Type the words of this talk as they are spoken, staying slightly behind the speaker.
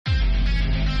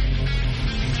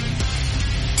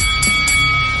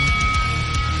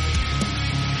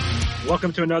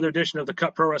Welcome to another edition of the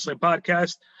Cut Pro Wrestling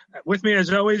Podcast. With me,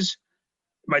 as always,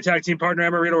 my tag team partner,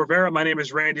 Amarito Rivera. My name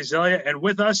is Randy Zelia, and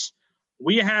with us,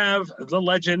 we have the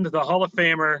legend, the Hall of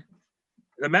Famer,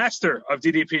 the master of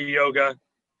DDP Yoga,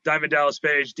 Diamond Dallas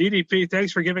Page. DDP,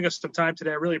 thanks for giving us some time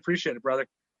today. I really appreciate it, brother.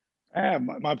 Yeah,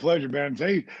 my pleasure, man.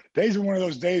 Days are one of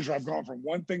those days where I've gone from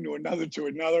one thing to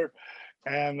another.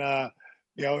 And,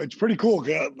 it's pretty cool.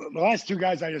 The last two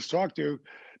guys I just talked to,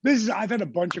 I've had a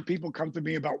bunch of people come to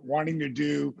me about wanting to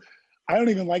do, I don't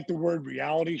even like the word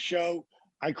reality show.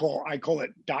 I call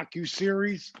it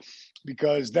docu-series,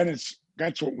 because then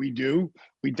that's what we do.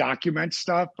 We document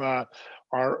stuff.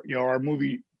 Our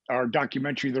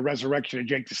documentary, The Resurrection of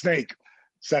Jake the Snake,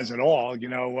 says it all.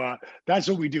 That's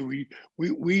what we do. We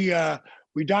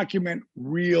document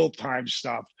real time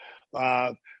stuff,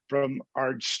 from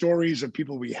our stories of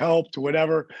people we helped to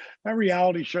whatever. That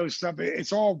reality show stuff,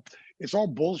 it's all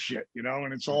bullshit,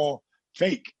 and it's all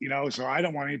fake, so I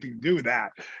don't want anything to do with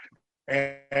that.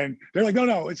 And they're like,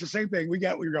 no, it's the same thing. We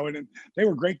get where you're going. And they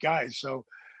were great guys. So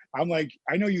I'm like,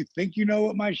 I know you think you know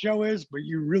what my show is, but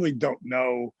you really don't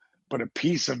know but a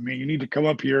piece of me. You need to come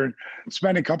up here and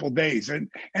spend a couple days. And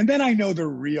then I know they're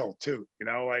real too,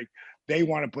 like they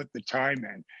want to put the time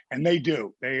in, and they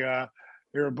do. They're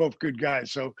both good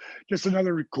guys. So just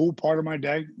another cool part of my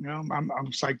day. I'm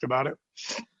psyched about it.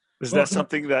 Is that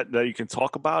something that you can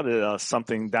talk about?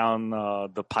 Something down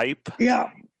the pipe? Yeah.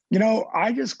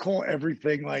 I just call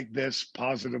everything like this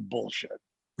positive bullshit.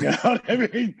 You know what I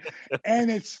mean?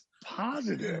 And it's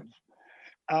positive,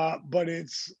 but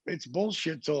it's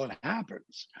bullshit till it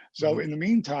happens. So in the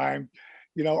meantime,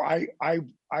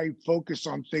 I focus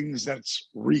on things that's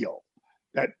real,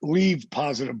 that leave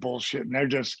positive bullshit, and they're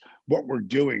just what we're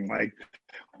doing. Like,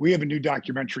 we have a new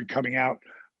documentary coming out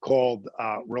called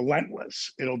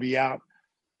Relentless. It'll be out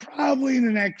probably in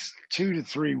the next 2 to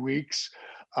 3 weeks,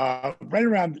 right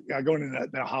around going into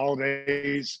the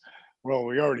holidays. Well,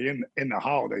 we're already in the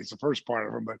holidays, the first part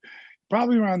of them, but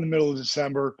probably around the middle of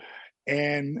December.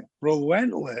 And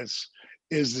Relentless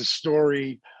is the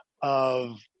story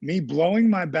of me blowing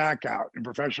my back out in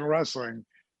professional wrestling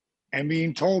and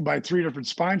being told by 3 different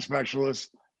spine specialists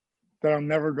that I'm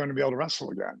never going to be able to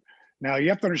wrestle again. Now, you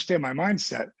have to understand my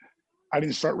mindset. I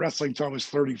didn't start wrestling until I was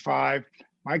 35.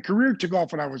 My career took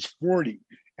off when I was 40.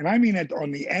 And I mean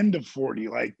on the end of 40.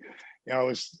 Like, I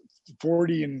was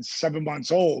 40 and 7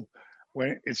 months old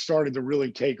when it started to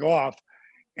really take off.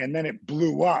 And then it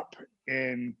blew up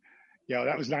in,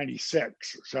 that was 96.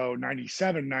 So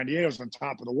 97, 98, I was on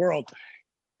top of the world.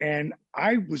 And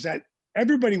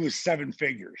everybody was 7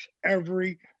 figures.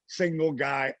 Every single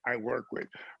guy I work with,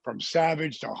 from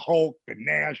Savage to Hulk to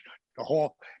Nash to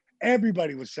Hall,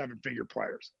 everybody was 7-figure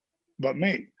players, but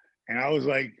me. And I was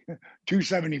like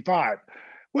 275,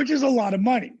 which is a lot of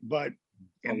money. But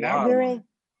in that world,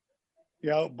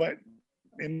 but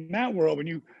in that world,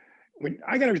 when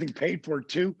I got everything paid for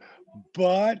too,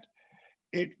 but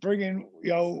it friggin',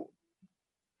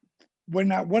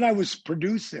 what I was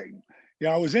producing,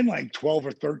 I was in like 12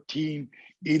 or 13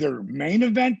 either main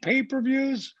event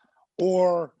pay-per-views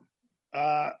or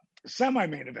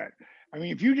semi-main event. I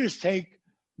mean, if you just take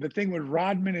the thing with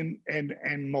Rodman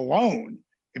and Malone,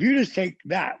 if you just take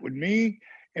that with me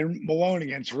and Malone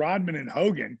against Rodman and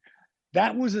Hogan,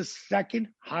 that was the second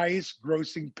highest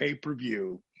grossing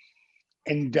pay-per-view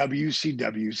in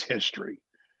WCW's history.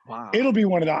 Wow. It'll be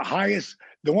one of the highest.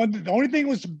 The only thing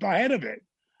was ahead of it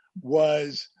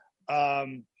was I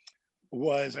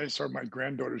heard my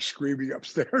granddaughter screaming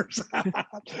upstairs.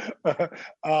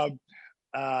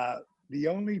 The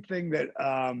only thing that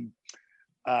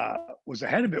was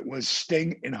ahead of it was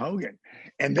Sting and Hogan,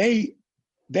 and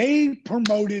they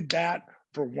promoted that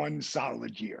for 1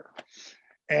 solid year.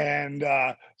 And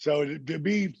so to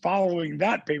be following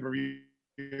that pay-per-view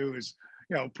is,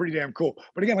 pretty damn cool.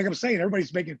 But again, like I'm saying,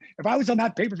 everybody's making, if I was on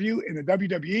that pay-per-view in the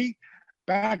WWE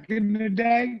back in the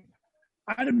day,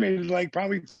 I'd have made like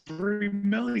probably $3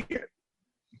 million.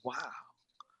 Wow.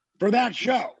 For that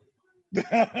show.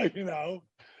 At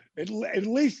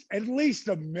least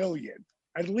 $1 million.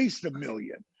 At least $1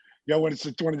 million. When it's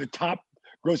one of the top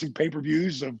grossing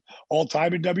pay-per-views of all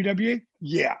time in WWE,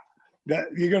 yeah.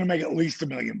 You're going to make at least $1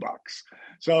 million.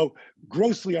 So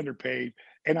grossly underpaid.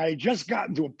 And I had just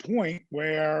gotten to a point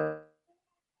where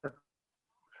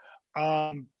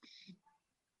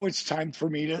it's time for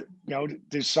me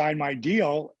to sign my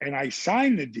deal. And I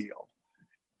signed the deal.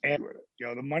 And,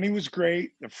 the money was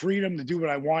great, the freedom to do what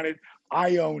I wanted.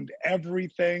 I owned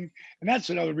everything. And that's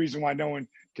another reason why no one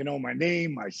can own my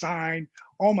name, my sign,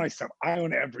 all my stuff. I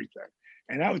own everything.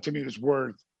 And that, to me, was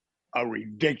worth a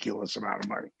ridiculous amount of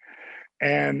money.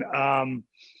 And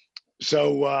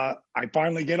So I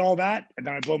finally get all that, and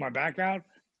then I blow my back out,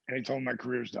 and they told me my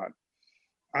career's done.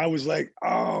 I was like,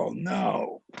 oh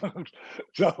no.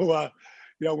 So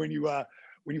when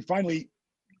you finally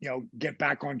get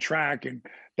back on track, and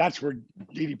that's where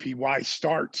DDPY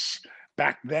starts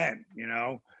back then,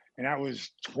 and that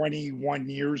was 21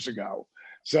 years ago.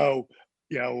 So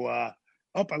I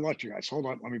lost you guys. Hold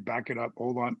on, let me back it up.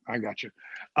 Hold on, I got you.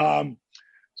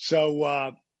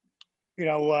 So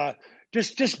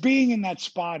just being in that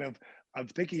spot of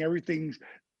thinking everything's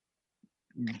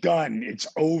done, it's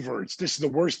over, this is the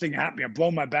worst thing happening, I've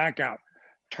blown my back out,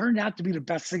 turned out to be the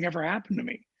best thing ever happened to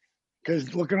me,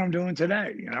 because look what I'm doing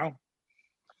today.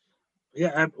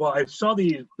 Yeah, well, I saw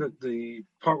the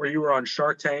part where you were on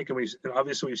Shark Tank, and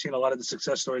obviously we've seen a lot of the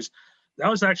success stories. That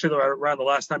was actually around the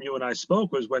last time you and I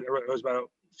spoke, was when it was about a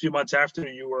few months after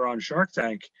you were on Shark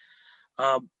Tank.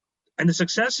 And the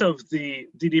success of the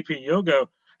DDP Yoga,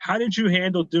 how did you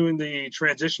handle doing the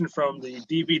transition from the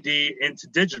DVD into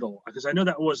digital? Because I know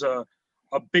that was a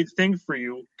big thing for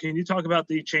you. Can you talk about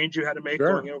the change you had to make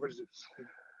Sure. going over to?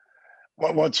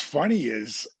 Well, what's funny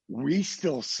is we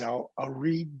still sell a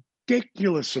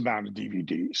ridiculous amount of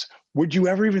DVDs. Would you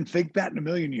ever even think that in a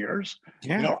million years?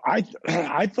 Yeah. I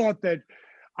thought that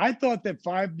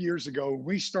 5 years ago when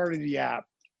we started the app,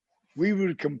 we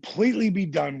would completely be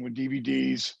done with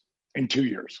DVDs in 2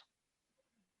 years.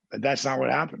 But that's not what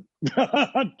happened.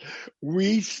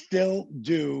 We still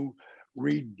do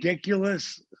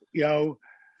ridiculous,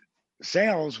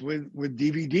 sales with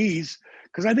DVDs,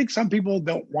 because I think some people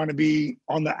don't want to be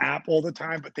on the app all the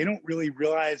time, but they don't really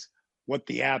realize what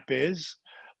the app is.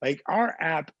 Like, our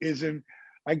app isn't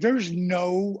like, there's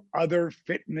no other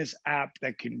fitness app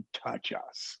that can touch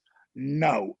us.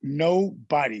 No,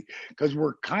 nobody, because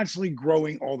we're constantly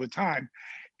growing all the time.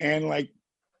 And like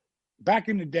back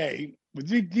in the day with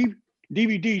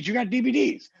DVDs, you got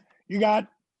DVDs. You got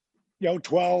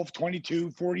 12,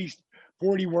 22, 40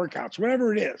 workouts,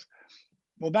 whatever it is.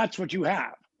 Well, that's what you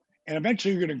have. And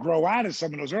eventually you're going to grow out of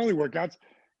some of those early workouts,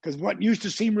 because what used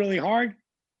to seem really hard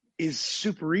is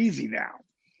super easy now.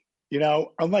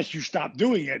 Unless you stop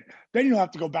doing it, then you'll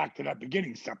have to go back to that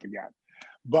beginning stuff again.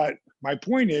 But my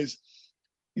point is,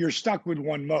 you're stuck with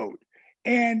one mode,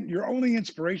 and your only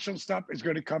inspirational stuff is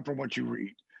going to come from what you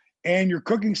read, and your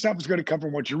cooking stuff is going to come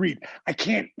from what you read. I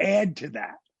can't add to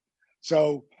that.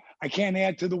 So I can't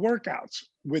add to the workouts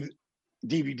with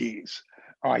DVDs.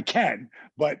 I can,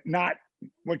 but not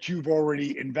what you've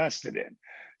already invested in.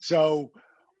 So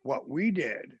what we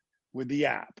did with the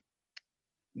app,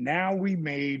 now we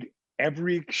made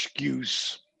every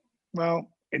excuse.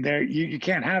 Well, and there you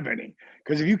can't have any,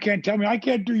 because if you can't tell me I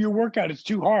can't do your workout, it's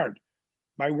too hard.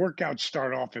 My workouts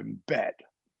start off in bed.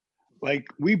 Like,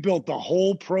 we built the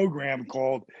whole program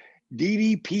called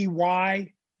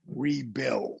DDPY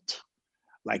Rebuild.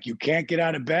 Like, you can't get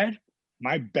out of bed.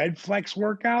 My bed flex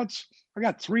workouts, I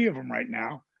got 3 of them right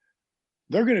now.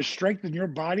 They're going to strengthen your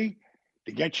body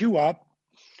to get you up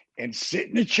and sit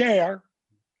in a chair.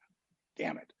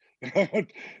 Damn it. I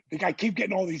think I keep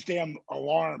getting all these damn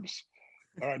alarms.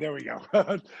 All right, there we go.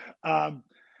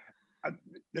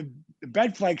 The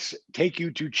bed flex take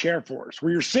you to Chair Force,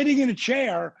 where you're sitting in a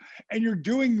chair and you're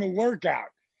doing the workout.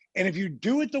 And if you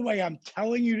do it the way I'm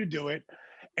telling you to do it,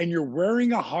 and you're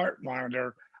wearing a heart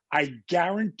monitor, I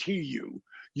guarantee you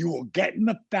will get in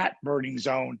the fat burning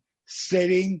zone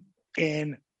sitting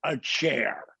in a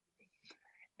chair.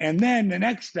 And then the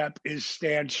next step is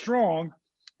Stand Strong,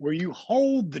 where you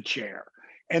hold the chair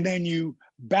and then you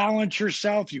balance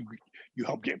yourself. You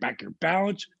help get back your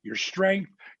balance, your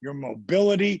strength, your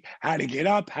mobility, how to get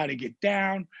up, how to get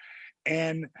down.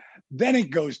 And then it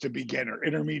goes to beginner,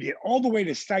 intermediate, all the way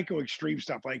to psycho extreme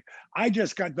stuff. Like, I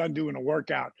just got done doing a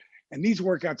workout, and these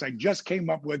workouts I just came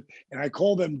up with, and I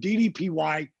call them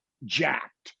DDPY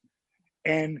Jacked.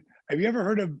 And have you ever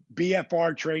heard of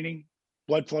BFR training,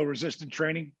 blood flow resistant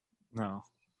training? No.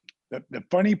 The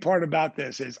funny part about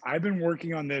this is I've been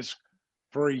working on this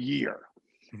for a year,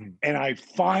 and I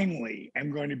finally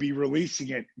am going to be releasing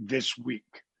it this week.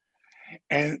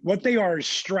 And what they are is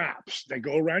straps that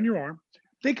go around your arm.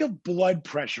 Think of blood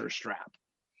pressure strap.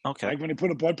 Okay. Like when they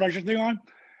put a blood pressure thing on.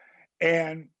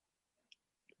 And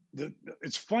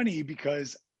it's funny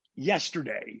because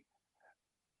yesterday,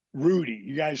 Rudy,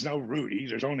 you guys know Rudy.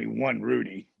 There's only one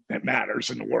Rudy that matters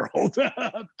in the world.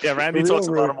 Yeah, Randy talks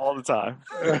about him all the time.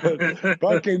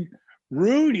 Fucking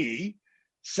Rudy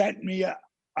sent me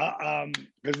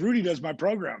because Rudy does my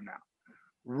program now.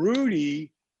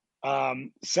 Rudy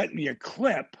sent me a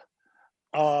clip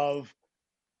of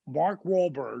Mark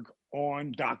Wahlberg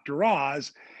on Dr.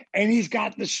 Oz, and he's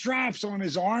got the straps on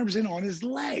his arms and on his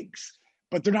legs,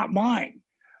 but they're not mine.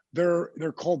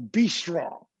 they're called Be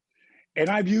Strong, and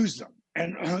I've used them,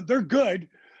 and they're good,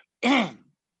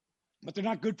 but they're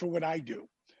not good for what I do,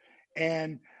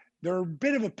 and they're a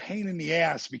bit of a pain in the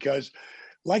ass because,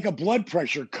 like a blood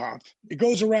pressure cuff, it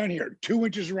goes around here, 2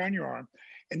 inches around your arm,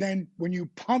 and then when you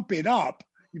pump it up,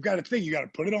 you've got a thing. You got to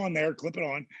put it on there, clip it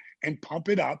on, and pump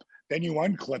it up. Then you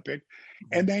unclip it,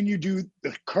 and then you do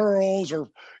the curls or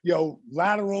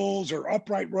laterals or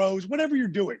upright rows, whatever you're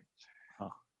doing. Huh.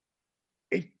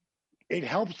 It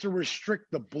helps to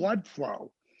restrict the blood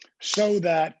flow so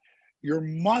that your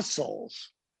muscles,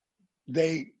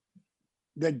 the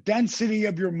density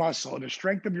of your muscle and the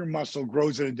strength of your muscle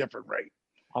grows at a different rate.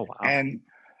 Oh wow! And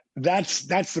that's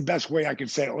the best way I can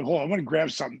say it. Like, hold on, I want to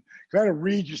grab something. I got to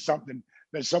read you something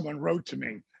that someone wrote to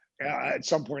me. At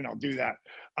some point, I'll do that.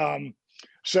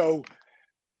 So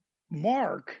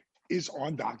Mark is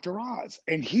on Dr. Oz,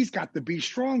 and he's got the Be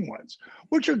Strong ones,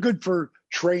 which are good for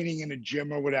training in a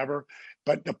gym or whatever.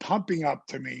 But the pumping up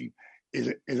to me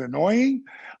is annoying,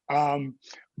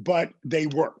 but they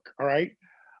work. All right.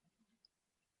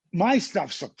 My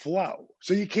stuff's a flow,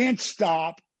 so you can't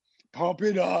stop, pump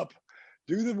it up,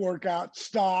 do the workout,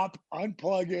 stop,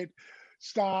 unplug it,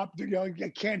 stop.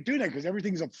 You can't do that because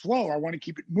everything's a flow. I want to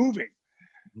keep it moving.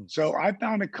 So I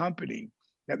found a company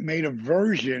that made a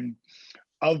version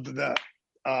of the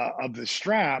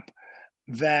strap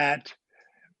that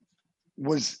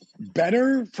was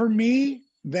better for me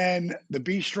than the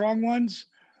Be Strong ones,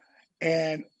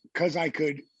 and because I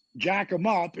could jack them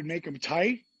up and make them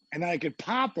tight, and then I could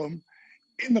pop them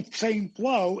in the same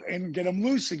flow and get them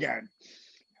loose again.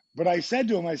 But I said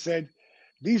to him, I said,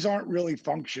 these aren't really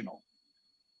functional.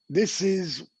 This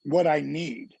is what I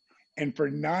need. And for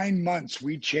 9 months,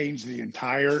 we changed the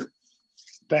entire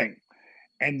thing.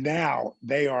 And now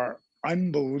they are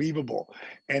unbelievable.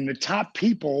 And the top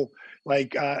people,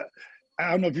 like, I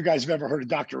don't know if you guys have ever heard of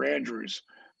Dr. Andrews,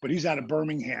 but he's out of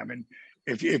Birmingham. And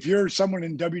if you're someone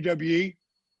in WWE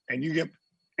and you get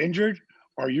injured,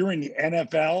 or you're in the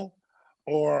NFL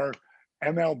or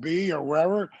MLB or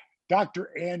wherever,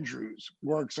 Dr. Andrews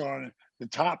works on the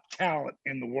top talent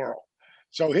in the world.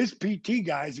 So his PT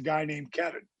guy is a guy named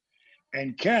Kevin.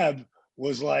 And Kev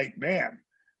was like, man,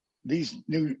 these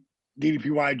new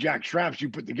DDPY Jack straps you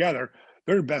put together,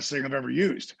 they're the best thing I've ever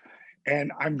used.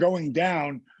 And I'm going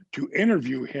down to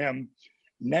interview him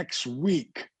next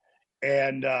week.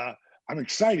 And I'm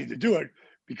excited to do it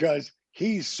because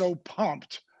he's so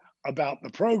pumped about the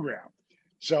program.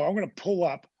 So I'm going to pull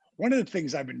up. One of the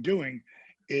things I've been doing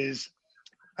is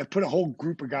I put a whole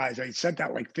group of guys. I sent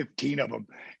out like 15 of them,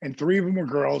 and 3 of them were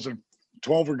girls and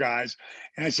 12 were guys.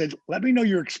 And I said, let me know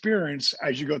your experience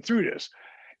as you go through this.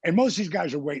 And most of these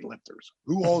guys are weightlifters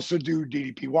who also do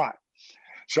DDPY.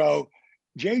 So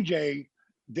JJ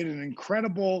did an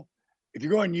incredible, if you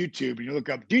go on YouTube and you look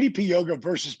up DDP Yoga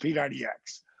versus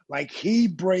P90X, like he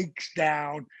breaks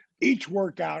down each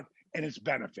workout and its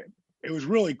benefit. It was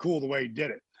really cool the way he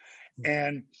did it.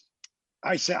 And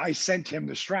I sent him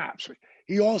the straps.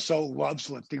 He also loves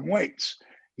lifting weights.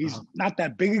 He's not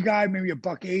that big a guy, maybe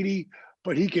 $180,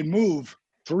 but he can move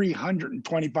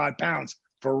 325 pounds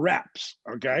for reps.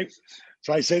 Okay.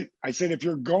 So I said, if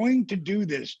you're going to do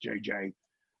this, JJ,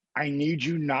 I need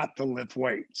you not to lift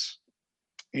weights.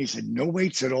 And he said, no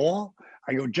weights at all?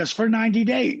 I go, just for 90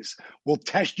 days. We'll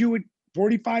test you at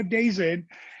 45 days in.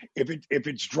 If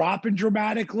it's dropping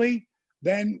dramatically,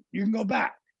 then you can go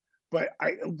back. But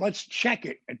let's check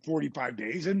it at 45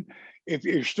 days. And if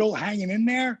you're still hanging in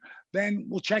there, then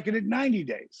we'll check it at 90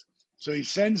 days. So he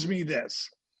sends me this.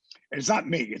 And it's not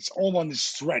me. It's all on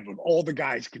this thread with all the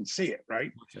guys can see it,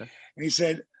 right? Okay. And he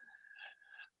said,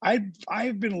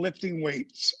 I've been lifting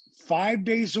weights 5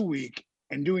 days a week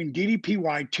and doing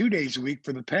DDPY 2 days a week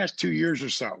for the past 2 years or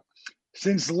so.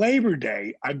 Since Labor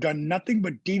Day, I've done nothing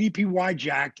but DDPY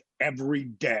jacked every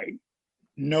day.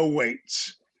 No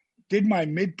weights. Did my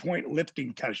midpoint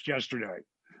lifting test yesterday.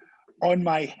 On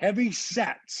my heavy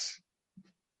sets,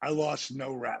 I lost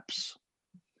no reps.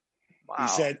 Wow. He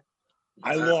said,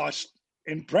 I lost,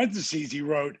 in parentheses, he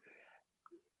wrote,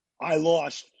 I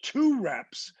lost 2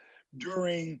 reps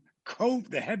during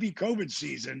the heavy COVID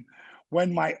season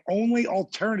when my only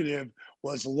alternative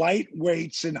was light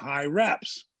weights and high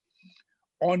reps.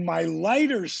 On my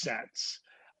lighter sets,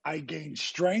 I gained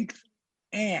strength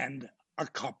and a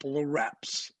couple of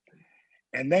reps.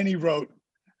 And then he wrote,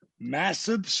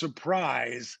 massive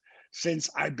surprise since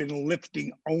I've been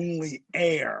lifting only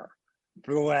air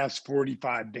for the last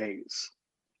 45 days.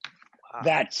 Wow.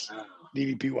 That's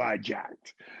DDPY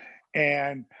jacked.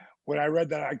 And when I read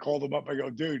that, I called him up. I go,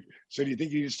 dude, so do you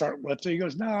think you need to start lifting? He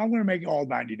goes, no, I'm going to make it all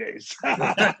 90 days.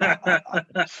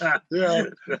 Yeah.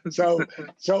 So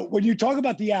when you talk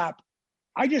about the app,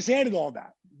 I just added all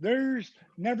that. There's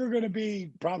never going to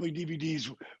be probably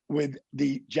DVDs with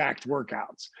the jacked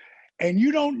workouts, and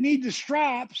you don't need the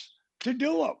straps to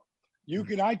do them. You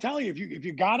can, I tell you, if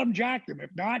you got them, jack them. If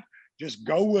not, just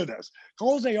go with us.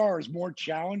 Goals AR is more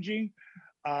challenging.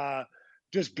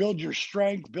 Just build your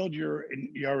strength, build your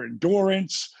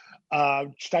endurance,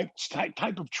 type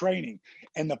of training.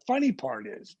 And the funny part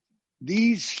is,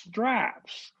 these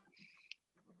straps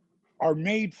are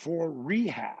made for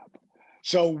rehab.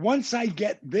 So once I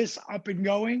get this up and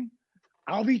going,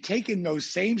 I'll be taking those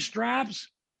same straps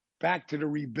back to the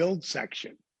rebuild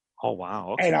section. Oh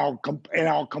wow! Okay. And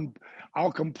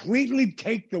I'll completely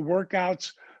take the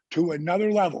workouts to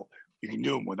another level. You can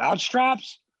do them without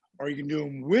straps, or you can do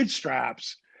them with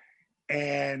straps.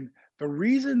 And the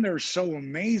reason they're so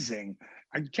amazing,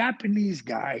 a Japanese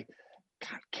guy,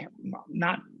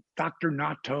 not Dr.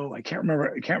 Nato, I can't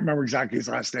remember exactly his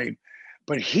last name,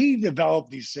 but he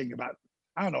developed these things about,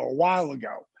 I don't know, a while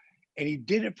ago. And he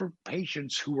did it for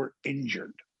patients who were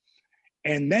injured.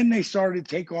 And then they started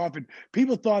to take off, and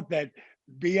people thought that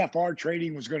BFR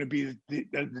training was going to be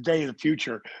the day of the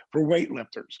future for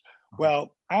weightlifters.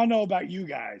 Well, I don't know about you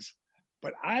guys,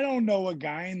 but I don't know a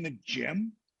guy in the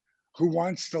gym who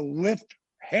wants to lift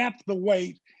half the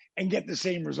weight and get the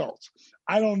same results.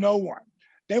 I don't know one.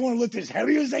 They want to lift as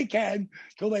heavy as they can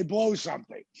till they blow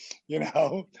something.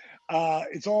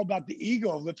 It's all about the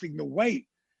ego of lifting the weight.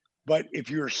 But if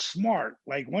you're smart,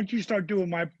 like once you start doing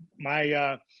my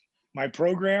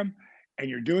program and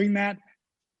you're doing that,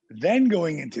 then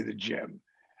going into the gym,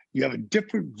 you have a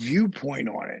different viewpoint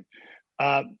on it.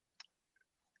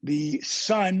 The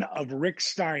son of Rick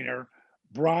Steiner,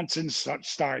 Bronson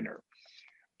Steiner.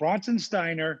 Bronson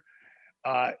Steiner,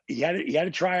 he had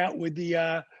to try out with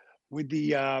the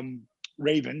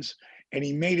Ravens, and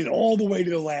he made it all the way to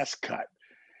the last cut.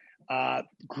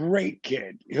 Great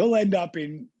kid. He'll end up at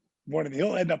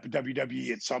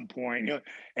WWE at some point,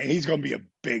 and he's going to be a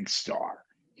big star.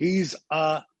 He's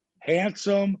a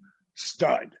handsome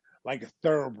stud, like a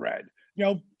thoroughbred.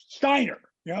 Steiner.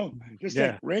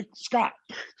 Like Rick Scott.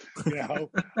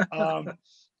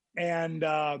 And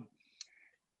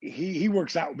he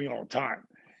works out with me all the time,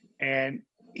 and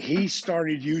he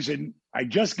started using. I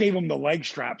just gave him the leg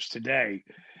straps today,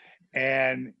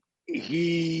 and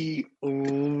he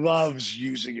loves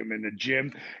using them in the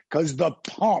gym because the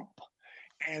pump.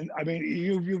 And I mean,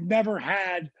 you've never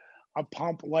had a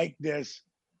pump like this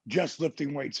just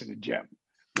lifting weights in the gym.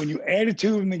 When you add the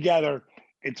two of them together,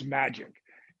 it's magic.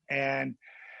 And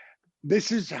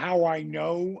this is how I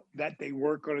know that they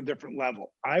work on a different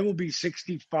level. I will be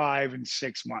 65 in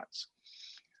 6 months.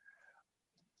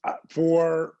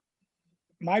 For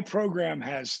my program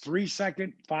has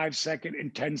 3-second, 5-second,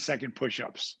 and 10-second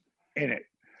push-ups in it.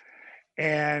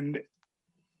 And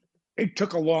it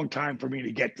took a long time for me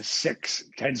to get to 6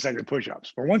 10-second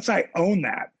push-ups. But once I owned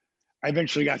that, I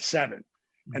eventually got 7.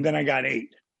 And then I got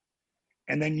 8.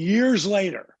 And then years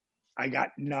later, I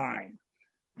got 9.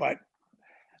 But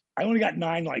I only got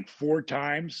 9 like 4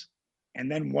 times. And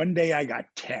then one day I got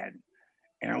 10.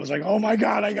 And I was like, oh my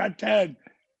God, I got 10.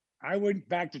 I went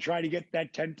back to try to get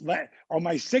that 10. On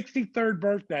my 63rd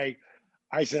birthday,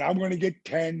 I said, I'm going to get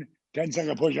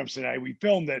 10-second push-ups today. We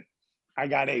filmed it. I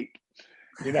got 8,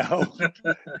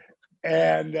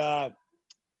 And I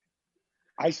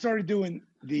started doing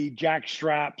the jack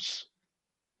straps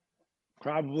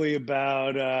probably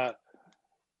about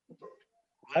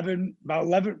 11. I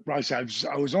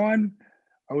was on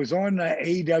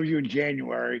AEW in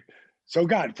January. So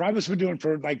God, probably must have been doing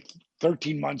for like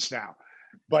 13 months now.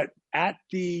 But at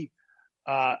the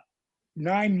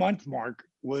 9-month mark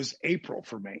was April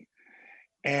for me.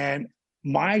 And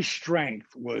my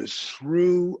strength was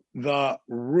through the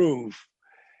roof.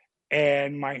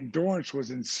 And my endurance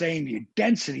was insane. The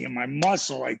density in my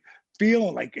muscle, like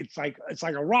feeling like it's like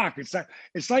a rock.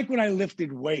 It's like when I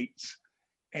lifted weights.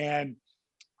 And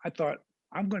I thought,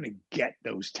 I'm going to get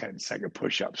those 10-second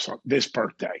push-ups on this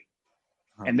birthday.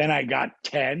 Huh. And then I got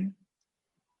 10.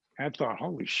 And I thought,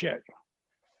 holy shit,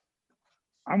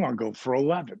 I'm going to go for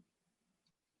 11.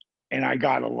 And I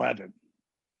got 11.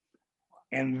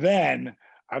 And then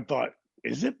I thought,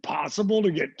 is it possible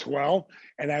to get 12?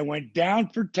 And I went down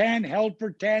for 10, held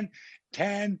for 10,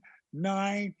 10,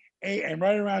 9, 8, and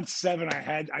right around 7,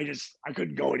 I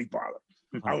couldn't go any farther.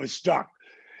 Mm-hmm. I was stuck.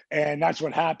 And that's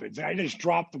what happens. And I just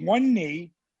dropped one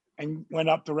knee and went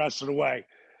up the rest of the way.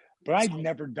 But I'd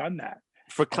never done that.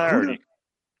 For clarity,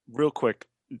 real quick.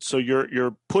 So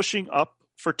you're pushing up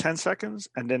for 10 seconds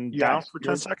and then Yes, down for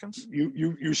 10 seconds?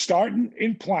 You start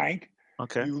in plank.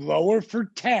 Okay. You lower for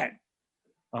 10.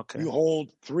 Okay. You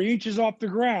hold 3 inches off the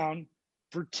ground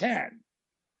for 10.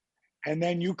 And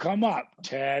then you come up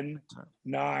 10,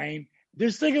 9.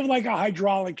 Just think of like a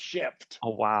hydraulic shift.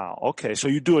 Oh, wow. Okay. So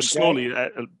you do it slowly,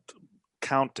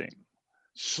 counting.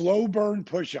 Slow burn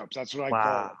push-ups. That's what I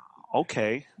call it.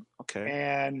 Okay.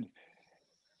 And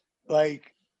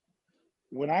like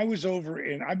when I was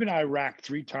I've been to Iraq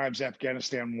 3 times,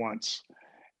 Afghanistan once.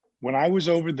 When I was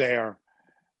over there,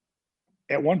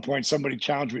 at one point, somebody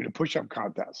challenged me to push-up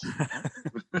contest.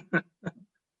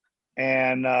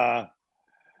 And I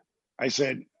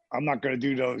said, I'm not going to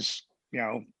do those,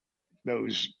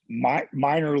 those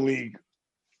minor league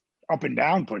up and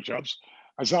down push-ups.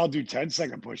 I said, I'll do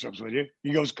 10-second push-ups with you.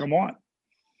 He goes, come on.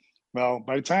 Well,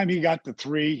 by the time he got to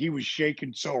 3, he was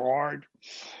shaking so hard.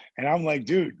 And I'm like,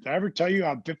 dude, did I ever tell you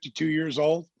I'm 52 years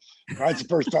old? That's the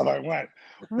first time I went.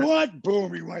 What?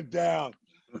 Boom, he went down.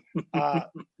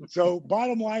 So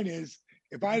bottom line is,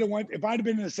 if I'd have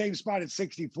been in the same spot at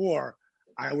 64,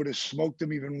 I would have smoked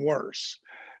him even worse.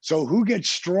 So who gets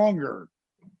stronger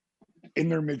in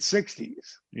their mid 60s?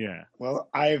 Yeah. Well,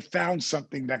 I have found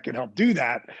something that can help do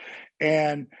that.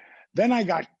 And then I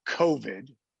got COVID.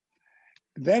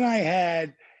 Then I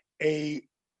had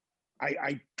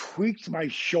I tweaked my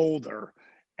shoulder,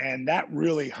 and that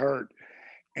really hurt.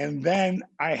 And then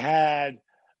I had,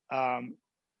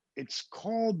 it's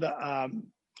called the,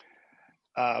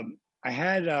 I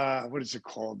had, what is it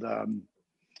called?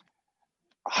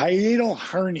 Hiatal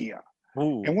hernia.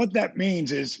 Ooh. And what that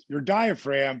means is your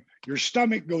diaphragm, your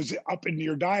stomach goes up into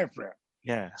your diaphragm.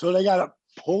 Yeah. So they got to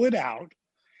pull it out.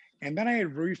 And then I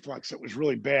had reflux that was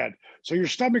really bad. So your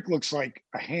stomach looks like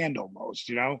a hand almost,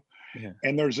 Yeah.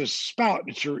 And there's a spout.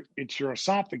 It's your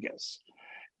esophagus.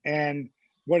 And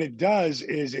what it does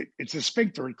is it's a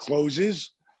sphincter. It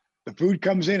closes. The food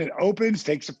comes in, it opens,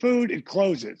 takes the food, it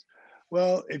closes.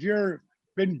 Well, if you're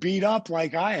been beat up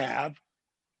like I have,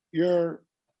 your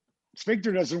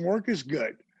sphincter doesn't work as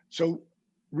good. So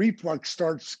reflux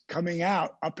starts coming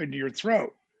out up into your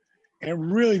throat. And it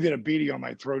really did a beating on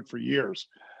my throat for years.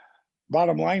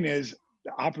 Bottom line is,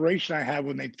 the operation I had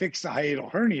when they fixed the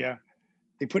hiatal hernia,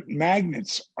 they put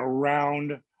magnets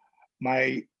around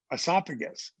my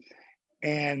esophagus.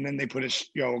 And then they put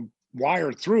a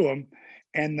wire through them.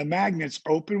 And the magnets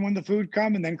open when the food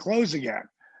comes and then close again.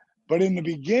 But in the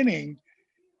beginning,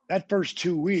 that first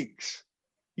 2 weeks,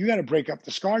 you got to break up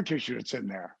the scar tissue that's in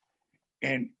there.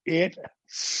 And it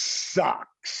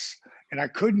sucks. And I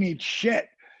couldn't eat shit.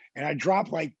 And I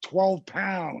dropped like 12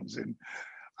 pounds. And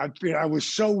I was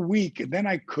so weak. And then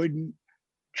I couldn't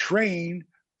train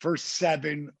for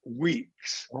 7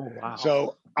 weeks. Oh, wow.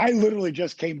 So I literally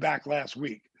just came back last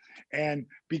week. And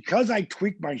because I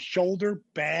tweaked my shoulder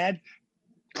bad,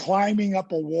 climbing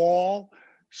up a wall,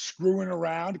 screwing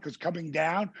around, because going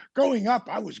up,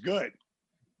 I was good.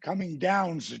 Coming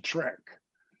down's the trick.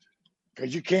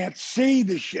 Because you can't see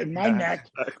the shit in my neck.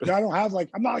 I don't have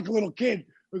I'm not like a little kid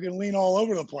who can lean all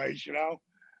over the place,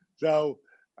 So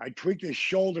I tweaked his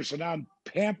shoulder, so now I'm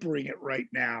pampering it right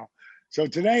now. So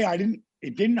today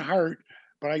it didn't hurt,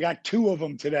 but I got 2 of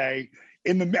them today.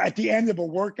 At the end of a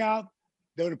workout,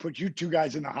 they would have put you 2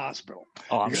 guys in the hospital.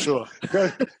 Oh, I'm sure.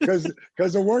 Because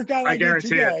the workout I did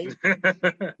today,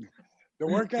 the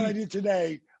workout I did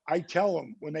today, I tell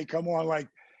them when they come on,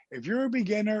 if you're a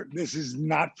beginner, this is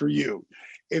not for you.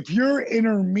 If you're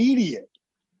intermediate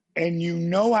and you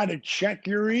know how to check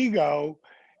your ego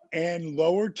and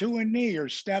lower to a knee or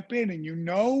step in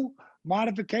and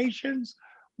modifications,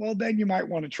 well, then you might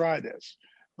want to try this.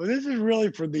 But this is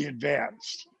really for the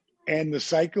advanced and the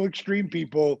psycho extreme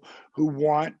people who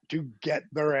want to get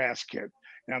their ass kicked.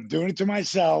 And I'm doing it to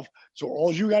myself. So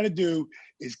all you got to do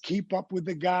is keep up with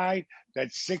the guy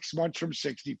that's 6 months from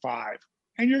 65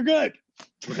 and you're good.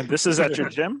 And this is at your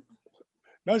gym?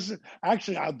 No,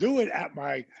 actually, I'll do it at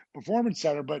my performance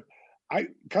center, but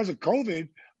because of COVID,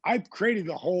 I've created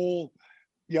the whole,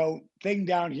 thing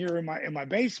down here in my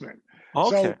basement.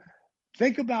 Okay. So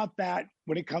think about that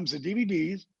when it comes to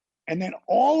DVDs. And then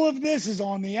all of this is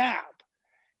on the app.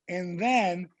 And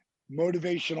then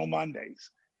Motivational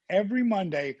Mondays. Every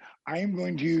Monday, I am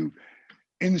going to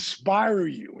inspire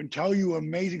you and tell you an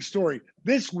amazing story.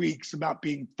 This week's about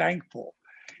being thankful.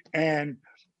 And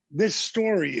this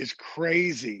story is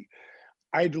crazy.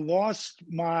 I'd lost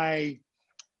my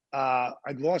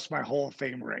Hall of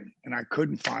Fame ring and I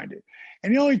couldn't find it.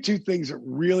 And the only 2 things that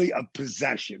really of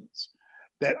possessions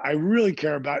that I really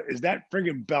care about is that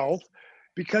friggin' belt,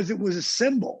 because it was a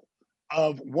symbol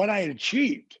of what I had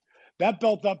achieved. That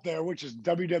belt up there, which is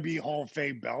WWE Hall of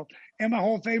Fame belt, and my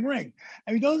Hall of Fame ring.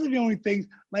 I mean, those are the only things,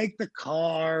 like the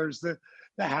cars, the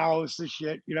house, the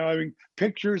shit. I mean,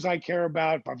 pictures I care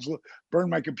about. If I burn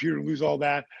my computer and lose all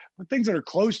that, but things that are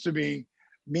close to me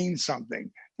mean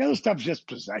something. The other stuff's just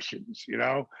possessions,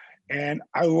 And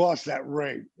I lost that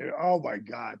ring. And, oh my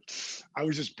God. I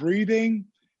was just breathing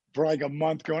for like a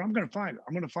month going, I'm going to find it.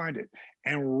 I'm going to find it.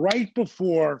 And right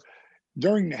before,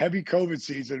 during the heavy COVID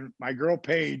season, my girl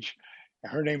Paige,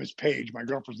 her name is Paige. My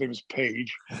girlfriend's name is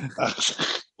Paige.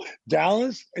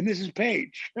 Dallas, and this is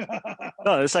Paige.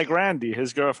 No, it's like Randy.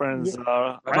 His girlfriend's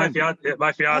Randy.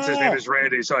 My fiance's name is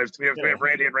Randy, so we have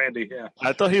Randy and Randy. Yeah.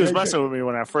 I thought he was messing with me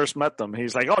when I first met them.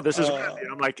 He's like, "Oh, this is Randy."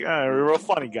 I'm like, "You're a real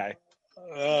funny guy."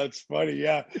 It's funny,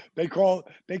 yeah. They call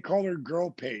her Girl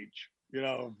Paige.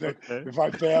 With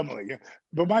my family.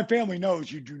 But my family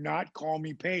knows you do not call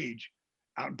me Paige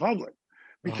out in public,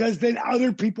 because then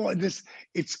other people,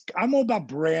 I'm all about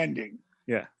branding.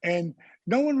 Yeah. And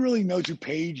no one really knows who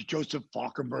Paige Joseph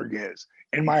Falkenberg is.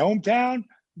 In my hometown,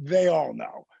 they all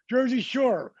know. Jersey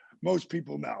Shore, most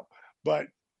people know. But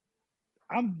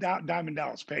I'm Diamond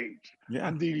Dallas Page. Yeah.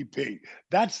 I'm DDP.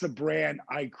 That's the brand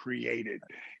I created.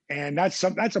 And that's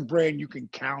a brand you can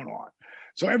count on.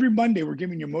 So every Monday, we're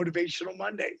giving you Motivational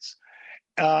Mondays.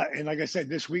 And like I said,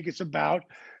 this week it's about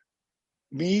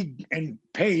me and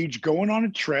Paige going on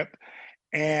a trip.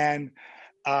 And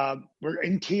we're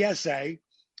in TSA.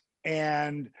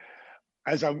 And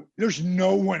there's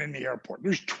no one in the airport.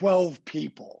 There's 12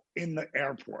 people in the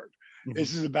airport. Mm-hmm.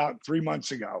 This is about 3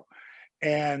 months ago.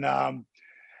 And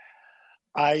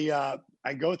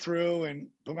I go through and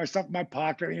put my stuff in my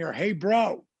pocket and hear, "Hey,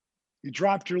 bro, you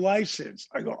dropped your license."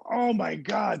 I go, "Oh my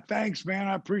God, thanks, man.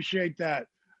 I appreciate that."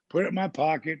 Put it in my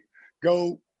pocket,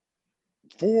 go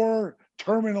 4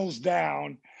 terminals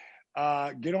down,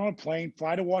 get on a plane,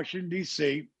 fly to Washington,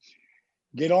 D.C.,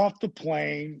 get off the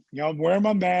plane, wear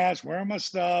my mask, wear my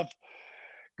stuff,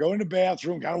 go in the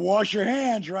bathroom, got to wash your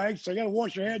hands, right? So you got to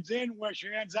wash your hands in, wash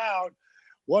your hands out,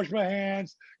 wash my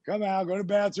hands, come out, go to the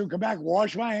bathroom, come back,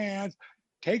 wash my hands,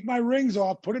 take my rings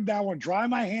off, put them down, want to dry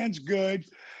my hands good.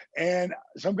 And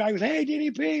some guy goes, "Hey,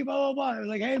 DDP, blah, blah, blah." I was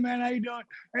like, "Hey, man, how you doing?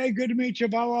 Hey, good to meet you,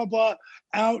 blah, blah, blah."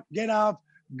 Out, get off,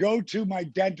 go to my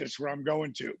dentist where I'm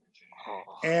going to.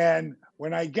 And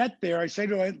when I get there, I say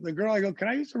to the girl, I go, "Can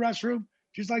I use the restroom?"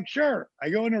 She's like, "Sure." I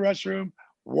go in the restroom,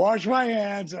 wash my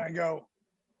hands, and I go,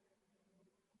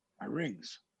 "My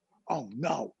rings. Oh,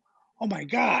 no. Oh, my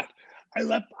God. I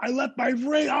left my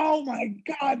ring. Oh, my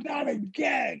God, not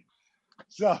again."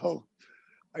 So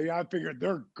I figured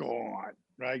they're gone,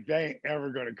 right? They ain't ever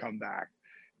going to come back.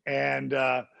 And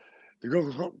the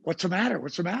girl goes, "What's the matter?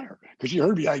 What's the matter?" Because she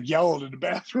heard me yelling in the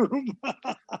bathroom.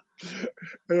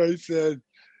 And I said,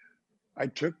 "I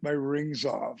took my rings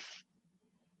off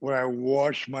when I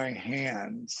washed my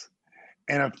hands,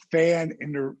 and a fan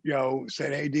in the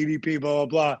said, 'Hey, DDP, blah, blah,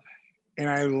 blah,' and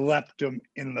I left them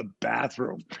in the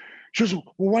bathroom." She goes,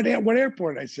 "Well, what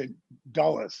airport?" I said,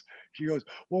 "Dulles." She goes,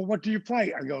 "Well, what do you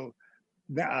fly?" I go,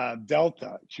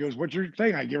 "Delta." She goes, "What's your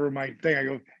thing?" I give her my thing. I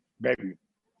go, "Baby,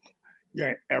 you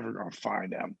ain't ever gonna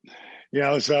find them."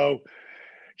 So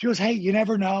she goes, "Hey, you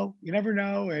never know. You never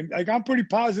know." And like, I'm a pretty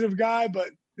positive guy, but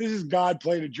this is God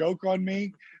played a joke on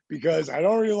me, because I'd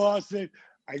already lost it.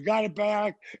 I got it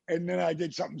back, and then I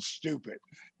did something stupid,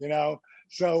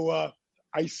 So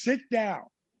I sit down.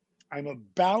 I'm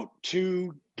about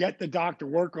to get the doctor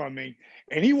work on me,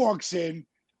 and he walks in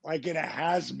like in a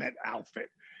hazmat outfit.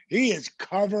 He is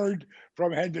covered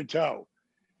from head to toe.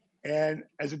 And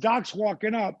as the doc's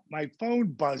walking up, my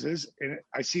phone buzzes, and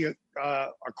I see a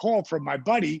call from my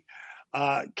buddy,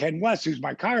 Ken West, who's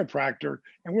my chiropractor,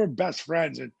 and we're best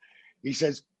friends. And he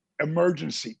says,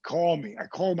 "Emergency, call me." I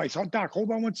call my son, "Doc,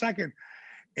 hold on 1 second."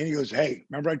 And he goes, "Hey,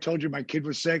 remember I told you my kid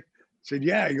was sick?" I said,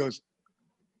 "Yeah." He goes,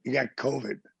 "You got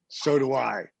COVID. So do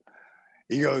I."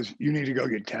 He goes, "You need to go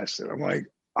get tested." I'm like,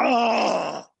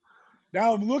 oh.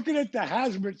 Now I'm looking at the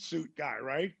hazmat suit guy,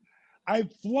 right?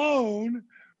 I've flown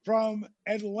from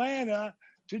Atlanta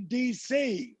to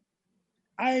DC.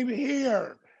 I'm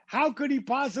here. How could he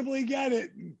possibly get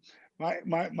it?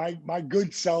 My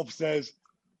good self says,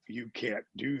 "You can't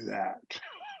do that."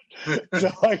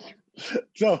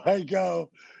 So I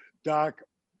go, "Doc,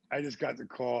 I just got the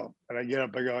call." And I get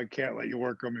up, I go, "I can't let you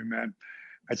work on me, man."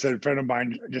 I said, "A friend of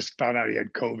mine just found out he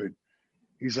had COVID."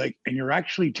 He's like, "And you're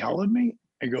actually telling me?"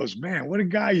 He goes, "Man, what a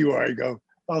guy you are." I go,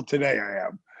 "Well, today I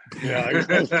am." I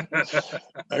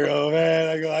go,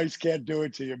 "Man," I just can't do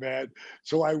it to you, man."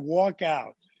 So I walk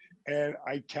out and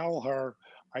I tell her,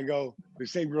 I go, the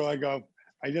same girl, I go,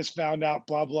 "I just found out,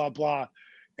 blah, blah, blah.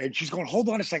 And she's going, hold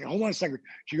on a second, hold on a second.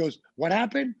 She goes, what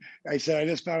happened? I said, I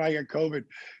just found I got COVID.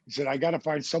 He said, I got to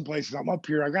find someplace. I'm up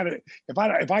here. I got to, if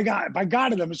I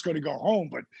got it, I'm just going to go home.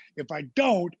 But if I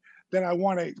don't, then I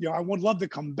want to, I would love to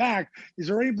come back. Is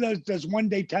there anybody that does 1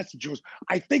 day testing? She goes,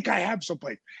 I think I have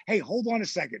someplace. Hey, hold on a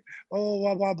second. Oh,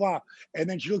 blah, blah, blah. And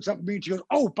then she looks up at me and she goes,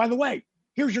 oh, by the way,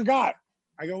 here's your guy.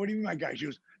 I go, what do you mean, my guy? She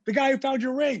goes, the guy who found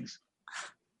your rings.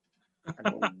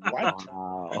 I go, what?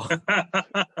 Wow.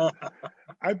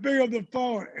 I pick up the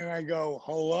phone and I go,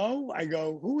 hello? I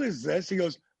go, who is this? He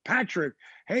goes, Patrick.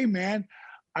 Hey, man,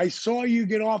 I saw you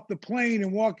get off the plane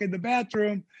and walk in the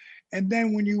bathroom. And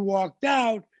then when you walked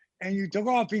out and you took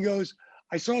off, he goes,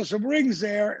 I saw some rings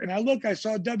there. And I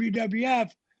saw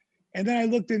WWF. And then I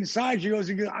looked inside. He goes,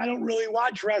 I don't really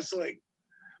watch wrestling.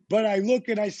 But I look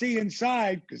and I see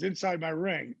inside, because inside my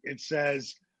ring, it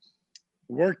says,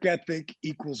 work ethic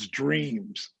equals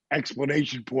dreams,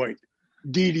 exclamation point.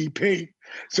 DDP.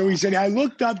 So he said, I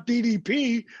looked up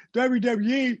DDP,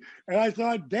 WWE, and I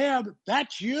thought, damn,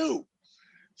 that's you.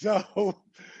 So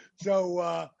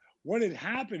what had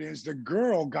happened is the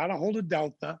girl got a hold of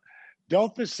Delta.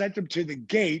 Delta sent him to the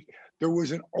gate. There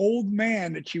was an old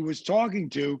man that she was talking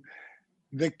to.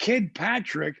 The kid,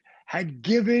 Patrick, had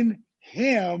given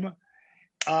him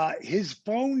his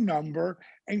phone number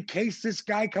in case this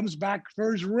guy comes back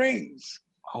for his rings.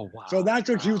 Oh, wow. So that's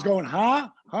what she was going, huh?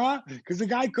 Because the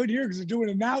guy couldn't hear because he's doing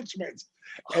announcements.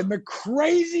 And the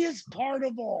craziest part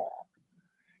of all,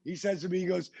 he says to me, he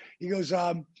goes,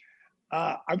 I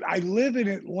live in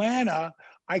Atlanta.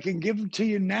 I can give them to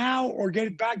you now or get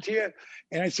it back to you.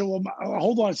 And I said, well,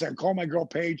 hold on a second. Call my girl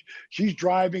Paige. She's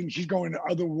driving. She's going the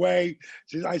other way.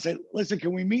 I said, listen,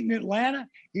 can we meet in Atlanta?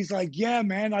 He's like, yeah,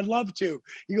 man, I'd love to.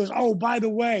 He goes, oh, by the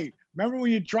way, remember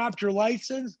when you dropped your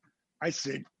license? I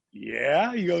said,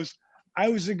 yeah. He goes, I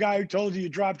was the guy who told you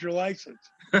dropped your license.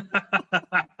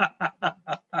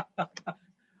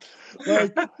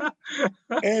 Like,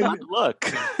 and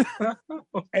look.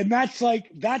 And that's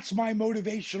my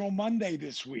motivational Monday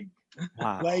this week.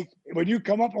 Wow. Like when you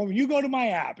go to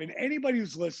my app, and anybody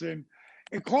who's listening,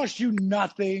 it costs you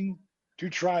nothing to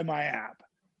try my app.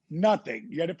 Nothing.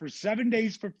 You get it for 7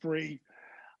 days for free.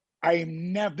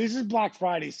 This is Black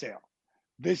Friday sale.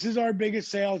 This is our biggest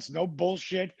sale. It's no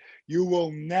bullshit. You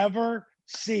will never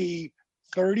see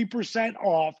 30%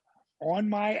 off on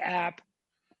my app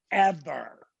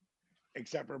ever,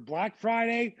 except for Black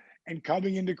Friday and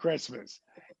coming into Christmas.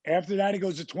 After that, it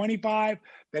goes to 25.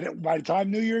 Then by the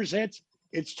time New Year's hits,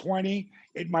 it's 20.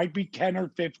 It might be 10 or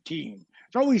 15.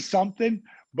 It's always something,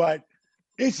 but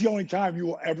it's the only time you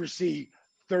will ever see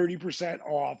 30%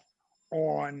 off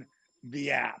on the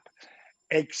app,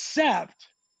 except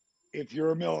if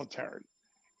you're a military.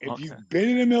 If you've been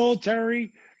in the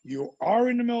military, you are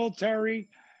in the military,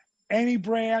 any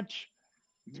branch,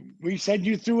 we send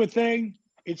you through a thing,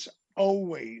 it's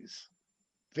always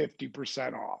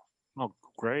 50% off. Oh,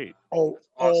 great. Oh,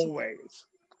 Awesome.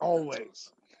 always.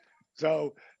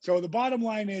 So the bottom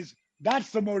line is that's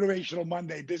the Motivational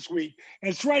Monday this week.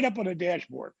 And it's right up on the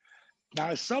dashboard.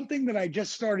 Now, something that I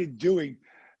just started doing,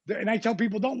 and I tell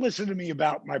people, don't listen to me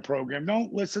about my program.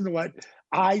 Don't listen to what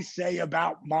I say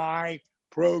about my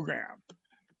program.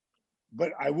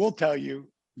 But I will tell you,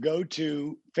 go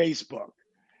to Facebook.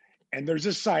 And there's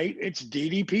a site, it's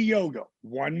DDP Yoga,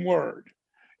 one word.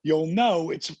 You'll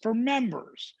know it's for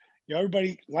members.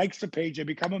 Everybody likes the page, they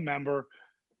become a member.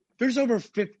 There's over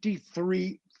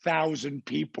 53,000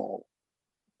 people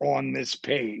on this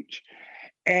page.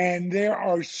 And there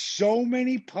are so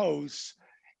many posts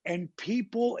and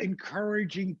people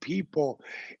encouraging people.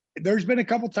 There's been a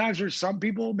couple times where some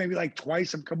people, maybe like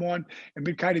twice, have come on and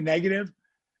been kind of negative.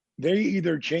 They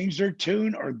either change their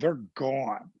tune or they're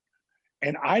gone.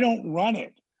 And I don't run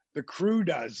it. The crew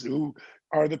does, who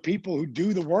are the people who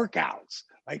do the workouts.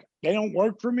 Like, they don't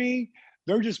work for me.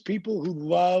 They're just people who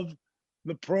love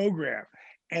the program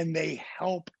and they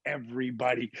help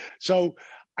everybody. So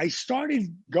I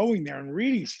started going there and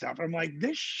reading stuff. I'm like,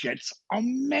 this shit's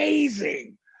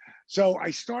amazing. So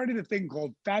I started a thing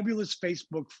called Fabulous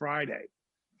Facebook Friday.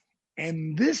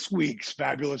 And this week's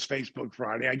Fabulous Facebook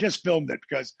Friday, I just filmed it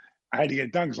because I had to get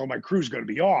it done because all my crew's going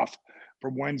to be off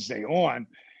from Wednesday on.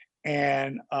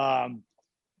 And I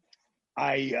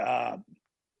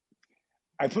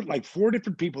put like 4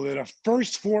 different people in the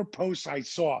first 4 posts I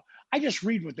saw. I just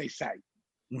read what they say.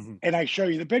 Mm-hmm. And I show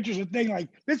you the pictures and thing, like,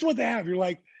 this is what they have. You're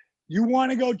like, you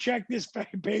want to go check this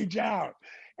page out.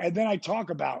 And then I talk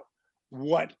about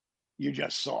what you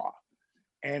just saw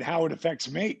and how it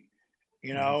affects me.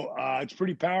 It's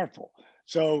pretty powerful.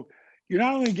 So you're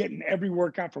not only getting every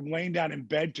workout from laying down in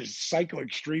bed to psycho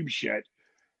extreme shit.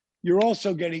 you're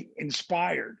also getting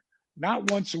inspired,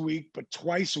 not once a week, but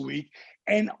twice a week.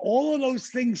 And all of those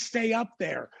things stay up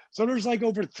there. So there's like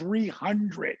over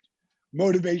 300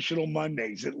 motivational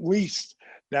Mondays, at least,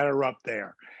 that are up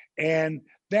there. And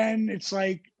then it's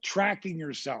like tracking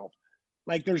yourself.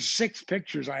 Like there's 6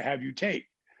 pictures I have you take,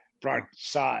 front,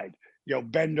 side,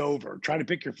 bend over, try to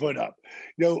pick your foot up.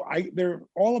 They're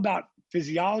all about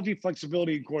physiology,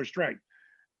 flexibility, and core strength.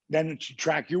 Then it should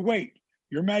track your weight,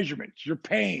 your measurements, your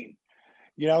pain.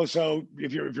 So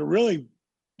if you're really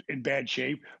in bad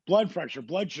shape, blood pressure,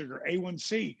 blood sugar,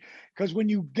 A1C, because when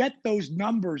you get those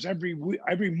numbers every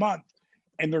month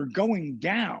and they're going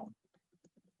down,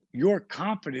 your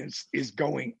confidence is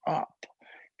going up.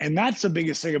 And that's the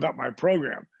biggest thing about my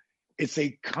program. It's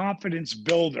a confidence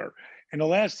builder. And the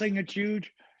last thing that's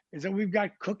huge is that we've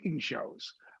got cooking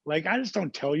shows. Like, I just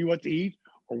don't tell you what to eat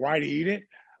or why to eat it.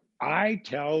 I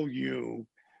tell you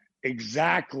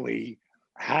exactly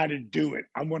how to do it.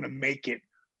 I'm going to make it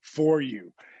for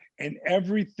you. And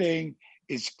everything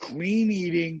is clean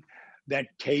eating that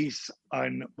tastes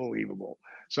unbelievable.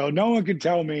 So no one can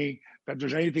tell me that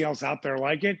there's anything else out there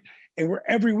like it. And we're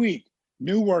every week,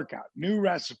 new workout, new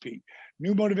recipe,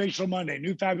 new Motivational Monday,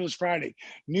 new Fabulous Friday,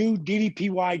 new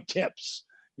DDPY tips,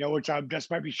 which I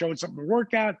just might be showing something to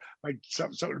work out, might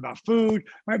something about food,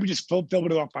 might be just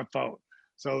filming it off my phone.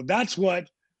 So that's what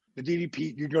the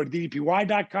DDP, you go to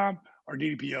ddpy.com or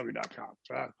ddpyoga.com.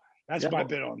 So that's my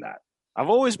bit on that. I've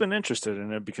always been interested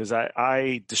in it because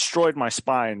I destroyed my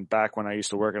spine back when I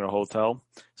used to work in a hotel.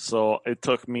 So it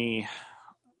took me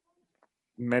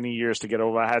many years to get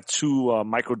over. I had 2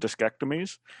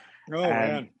 microdiscectomies. Oh,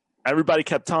 man. Everybody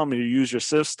kept telling me to use your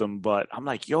system, but I'm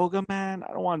like, yoga, man,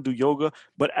 I don't want to do yoga.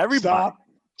 But everybody.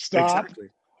 Stop. Exactly.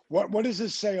 What does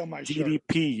this say on my shirt?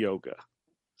 DDP yoga. It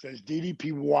says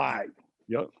DDPY.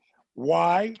 Yep.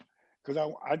 Why?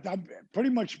 Because I pretty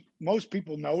much most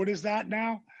people know it as that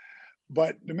now.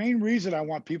 But the main reason I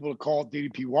want people to call it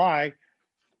DDPY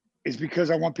is because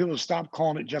I want people to stop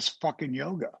calling it just fucking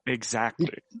yoga. Exactly.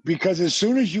 Because as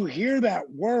soon as you hear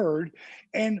that word,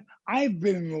 and I've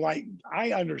been like,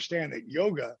 I understand that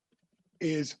yoga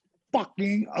is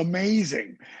fucking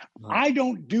amazing. Wow. I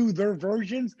don't do their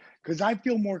versions because I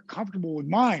feel more comfortable with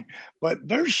mine, but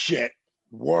their shit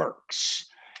works.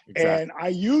 Exactly. And I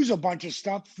use a bunch of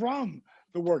stuff from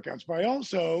the workouts, but I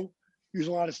also use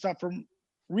a lot of stuff from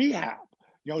rehab,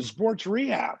 sports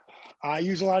rehab. I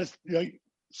use a lot of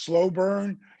slow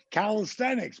burn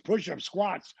calisthenics, push-ups,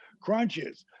 squats,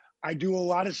 crunches. I do a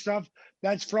lot of stuff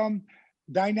that's from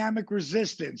dynamic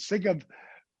resistance. Think of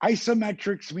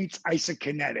isometrics meets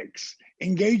isokinetics,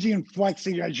 engaging and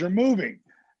flexing as you're moving.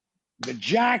 The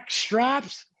jack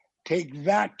straps take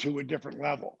that to a different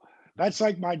level. That's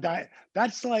like the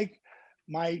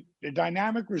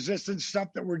dynamic resistance stuff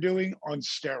that we're doing on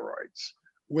steroids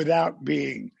without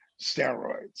being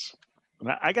steroids.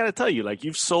 I got to tell you, like,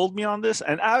 you've sold me on this,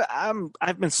 and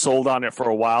I've been sold on it for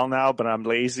a while now, but I'm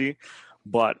lazy.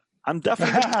 But I'm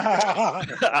definitely.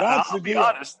 I'll be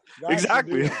honest.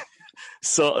 Exactly.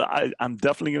 So I'm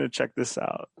definitely going to check this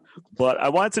out. But I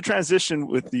wanted to transition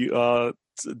with you.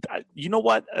 You know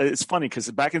what? It's funny because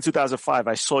back in 2005,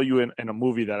 I saw you in a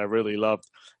movie that I really loved.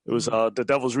 It was The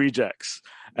Devil's Rejects,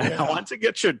 and I wanted to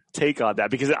get your take on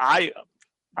that because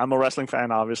I'm a wrestling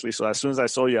fan, obviously. So as soon as I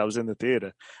saw you, I was in the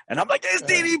theater. And I'm like, there's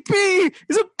DDP.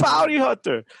 He's a bounty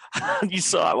hunter.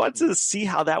 So I wanted to see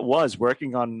how that was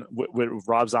working on with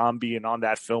Rob Zombie and on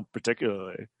that film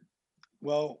particularly.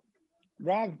 Well,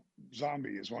 Rob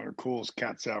Zombie is one of the coolest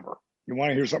cats ever. You want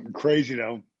to hear something crazy,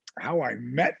 though? How I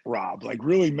met Rob, like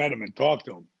really met him and talked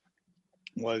to him,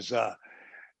 was I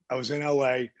was in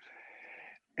L.A.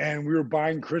 and we were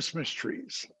buying Christmas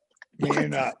trees. Me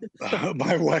and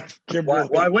my wife, Kimberly.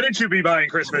 Why wouldn't you be buying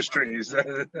Christmas trees?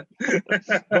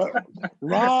 But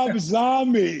Rob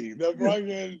Zombie, the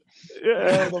fucking,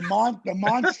 the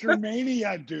Monster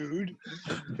Mania dude,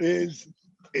 is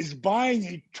buying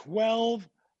a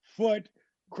 12-foot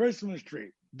Christmas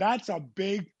tree. That's a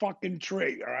big fucking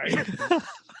tree, all right?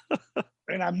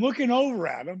 And I'm looking over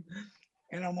at him,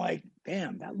 and I'm like,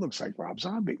 damn, that looks like Rob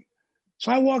Zombie.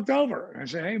 So I walked over, and I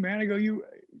said, hey, man, I go, you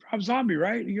Rob Zombie,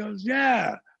 right? He goes,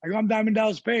 yeah. I go, I'm Diamond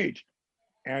Dallas Page.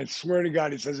 And I swear to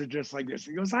God, he says it just like this.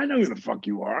 He goes, I know who the fuck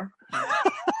you are.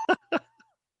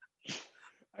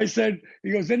 I said,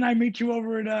 he goes, didn't I meet you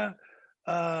over at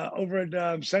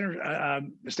Center,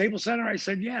 the Staples Center? I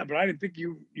said, yeah, but I didn't think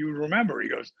you would remember. He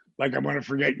goes, like I'm going to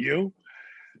forget you.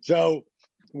 So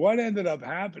what ended up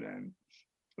happening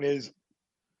is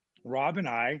Rob and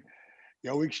I,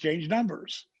 we exchanged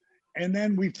numbers. And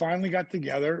then we finally got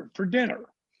together for dinner.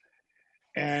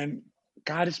 And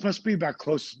God, this must be about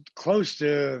close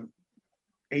to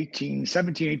 17,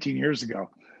 18 years ago.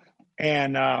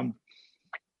 And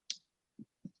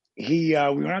we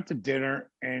went out to dinner,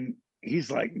 and he's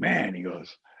like, man, he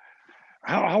goes,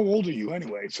 how old are you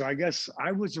anyway? So I guess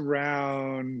I was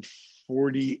around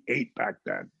 48 back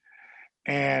then.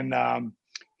 And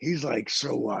he's like,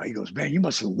 so he goes, man, you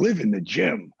must live in the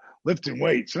gym, lifting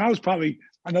weights. And I was probably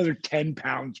another 10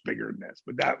 pounds bigger than this,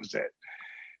 but that was it.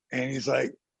 And he's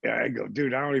like, yeah, I go,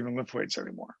 dude, I don't even lift weights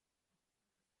anymore.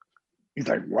 He's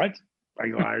like, what? I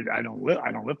go, I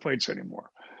don't lift weights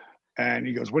anymore. And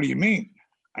he goes, what do you mean?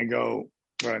 I go,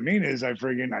 what I mean is I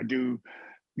do,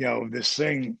 this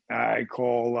thing I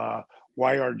call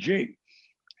YRG.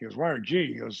 He goes, YRG?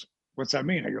 He goes, what's that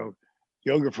mean? I go,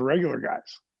 yoga for regular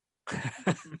guys.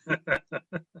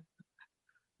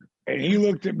 And he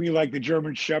looked at me like the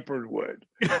German Shepherd would,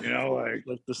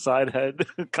 like the side head,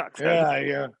 cocked head.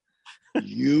 Yeah.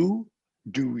 You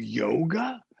do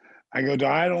yoga? I go,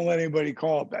 I don't let anybody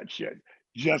call it that shit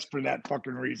just for that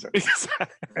fucking reason.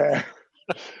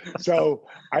 So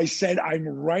I said, I'm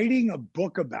writing a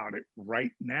book about it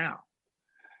right now.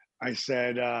 I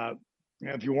said,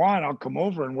 if you want, I'll come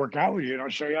over and work out with you and I'll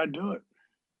show you how to do it.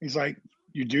 He's like,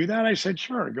 you do that? I said,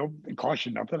 sure. I go, it costs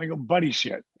you nothing. I go, buddy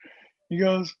shit. He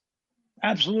goes,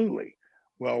 absolutely.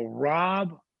 Well,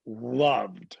 Rob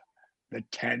loved the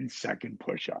 10-second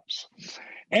push-ups.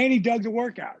 And he dug the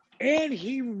workout. And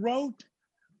he wrote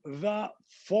the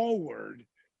foreword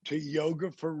to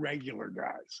Yoga for Regular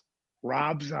Guys.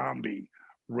 Rob Zombie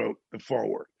wrote the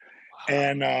foreword. Wow.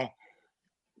 And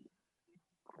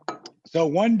so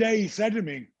one day he said to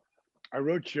me, I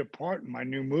wrote you a part in my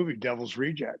new movie, Devil's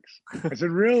Rejects. I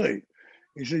said, really?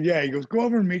 He said, yeah. He goes, go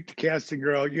over and meet the casting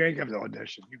girl. You ain't got the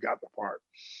audition. You got the part.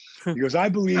 He goes, I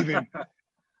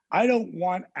don't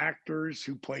want actors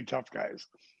who play tough guys.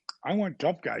 I want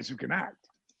tough guys who can act.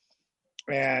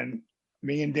 And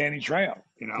me and Danny Trejo,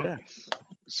 Yeah.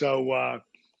 So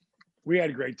we had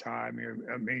a great time.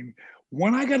 I mean,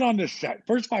 when I got on the set,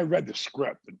 first of all, I read the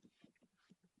script.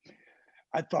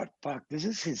 I thought, fuck, this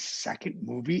is his second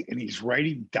movie and he's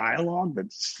writing dialogue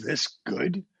that's this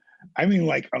good. I mean,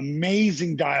 like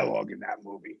amazing dialogue in that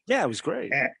movie. Yeah, it was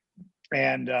great.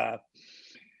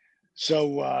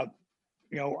 So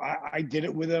I did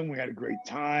it with him. We had a great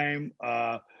time.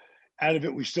 Out of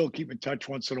it, we still keep in touch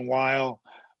once in a while.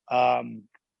 My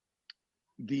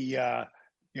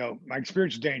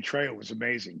experience with Danny Trejo was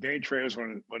amazing. Danny Trejo is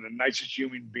one of the nicest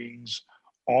human beings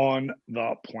on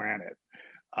the planet.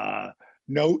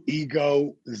 No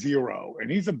ego, zero.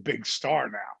 And he's a big star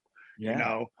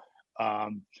now,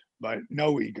 but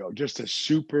no ego, just a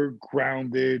super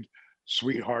grounded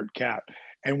sweetheart cat.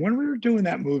 And when we were doing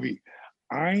that movie,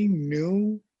 I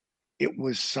knew it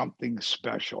was something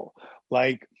special.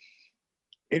 Like,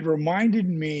 it reminded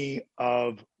me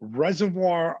of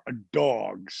Reservoir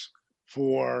Dogs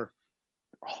for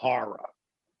horror,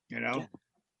 Yeah.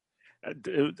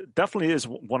 It definitely is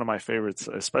one of my favorites,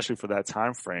 especially for that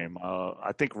time frame.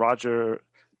 I think Roger,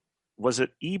 was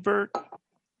it Ebert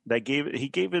that gave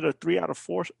it a 3 out of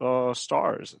 4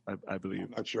 stars, I believe.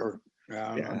 I'm not sure.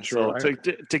 Yeah, yeah. I'm sure. So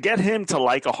to get him to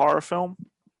like a horror film,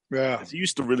 yeah, he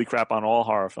used to really crap on all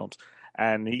horror films,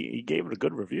 and he gave it a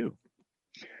good review.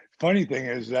 Funny thing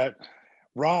is that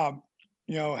Rob,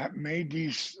 made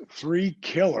these 3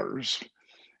 killers.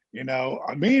 Me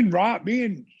and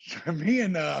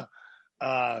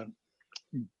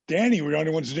Danny were the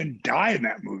only ones who didn't die in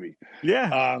that movie.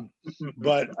 Yeah.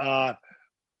 But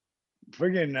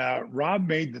Rob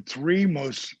made the 3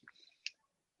 most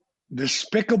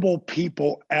despicable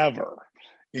people ever.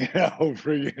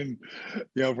 From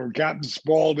Captain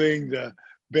Spaulding to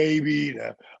Baby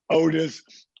to Otis.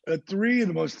 The 3 of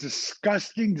the most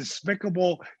disgusting,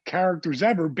 despicable characters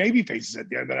ever, baby faces at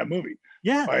the end of that movie.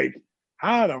 Yeah. Like,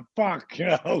 how the fuck,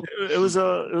 It was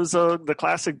the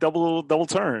classic double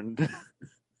turn.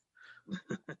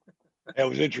 It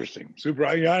was interesting. Super.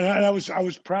 And I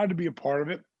was proud to be a part of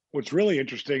it. What's really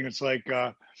interesting, it's like,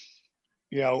 when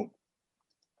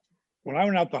I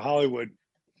went out to Hollywood,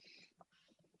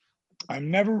 I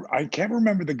can't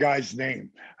remember the guy's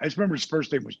name. I just remember his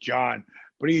first name was John,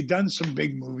 but he had done some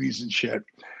big movies and shit.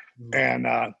 And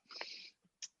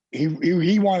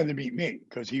he wanted to meet me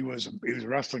because he was a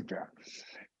wrestling fan.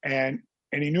 And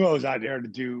he knew I was out there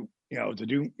to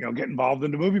get involved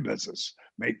in the movie business,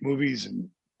 make movies and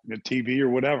TV or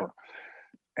whatever.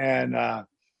 And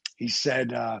he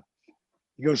said,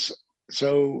 he goes,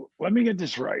 so let me get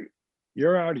this right.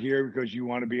 You're out here because you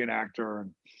want to be an actor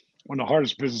and one of the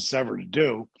hardest business ever to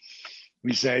do.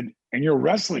 He said, in your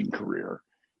wrestling career,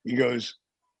 he goes,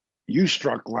 you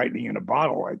struck lightning in a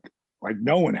bottle. Like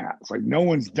no one has. Like no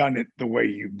one's done it the way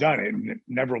you've done it, and it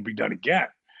never will be done again.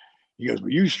 He goes,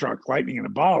 but you struck lightning in a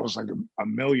bottle. It was like a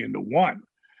million to one.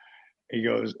 He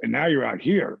goes, and now you're out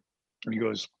here. And he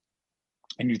goes,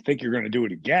 and you think you're going to do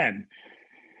it again.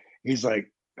 He's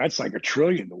like, that's like a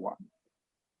trillion to one.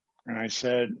 And I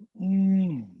said,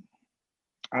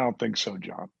 I don't think so,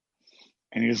 John.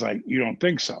 And he's like, you don't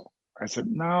think so? I said,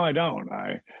 no, I don't.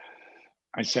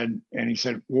 I said, and he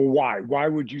said, well, why? Why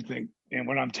would you think? And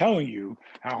when I'm telling you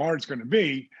how hard it's going to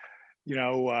be,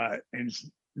 and it's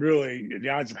really the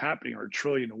odds of happening are a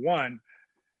trillion to one.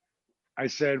 I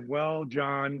said, well,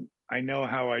 John, I know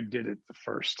how I did it the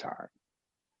first time.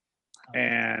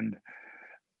 And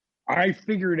I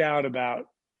figured out about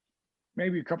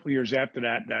maybe a couple of years after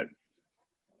that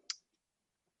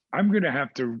I'm going to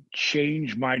have to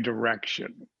change my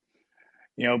direction.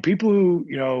 People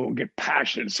who, get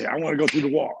passionate and say, I want to go through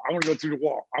the wall. I want to go through the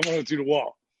wall. I want to go through the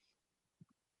wall.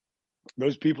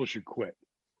 Those people should quit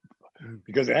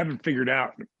because they haven't figured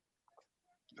out.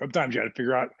 Sometimes you got to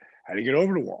figure out how to get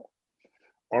over the wall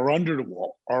or under the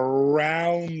wall or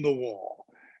around the wall.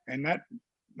 And that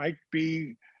might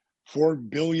be 4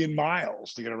 billion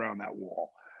miles to get around that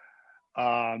wall.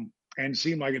 And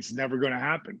seem like it's never going to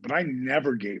happen. But I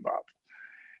never gave up.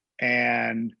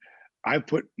 And I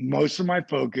put most of my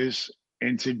focus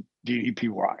into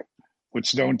DDPY,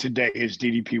 what's known today as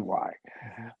DDPY.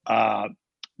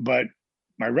 But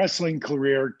my wrestling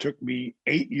career took me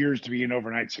 8 years to be an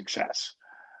overnight success.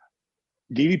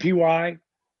 DDPY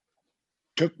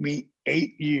took me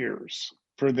 8 years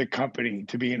for the company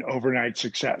to be an overnight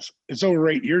success. It's over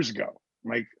 8 years ago.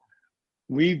 Like,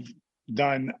 we've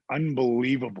done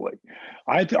unbelievably.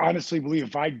 I honestly believe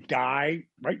if I die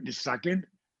right this second,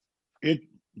 it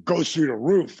goes through the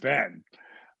roof then.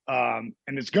 And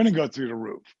it's going to go through the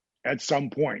roof at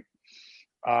some point.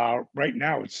 Right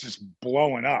now, it's just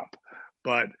blowing up.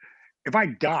 But if I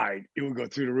died, it would go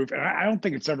through the roof. And I don't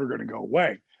think it's ever going to go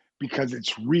away because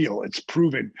it's real. It's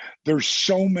proven. There's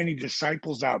so many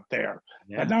disciples out there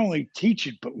that not only teach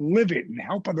it, but live it and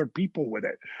help other people with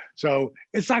it. So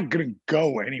it's not going to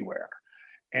go anywhere.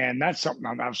 And that's something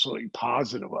I'm absolutely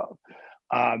positive of.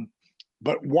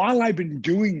 But while I've been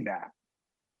doing that,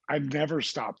 I've never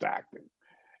stopped acting.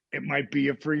 It might be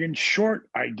a friggin' short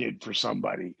I did for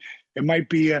somebody. It might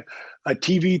be a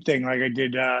TV thing like I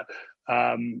did.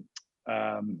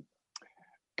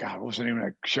 God, what was the name of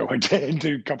that show I did?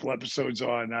 A couple episodes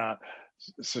on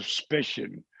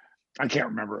Suspicion. I can't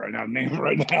remember the name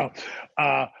right now.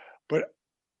 But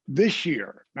this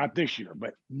year, not this year,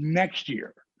 but next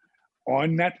year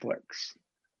on Netflix,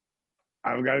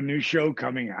 I've got a new show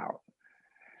coming out.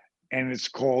 And it's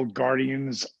called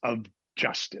Guardians of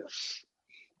Justice.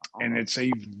 And it's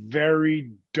a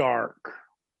very dark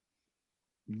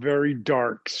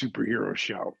superhero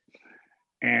show.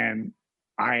 And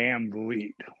I am the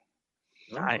lead.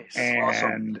 Nice. And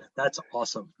awesome. That's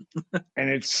awesome. And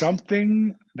it's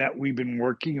something that we've been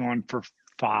working on for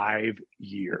 5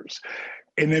 years.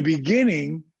 In the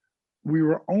beginning, we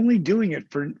were only doing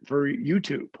it for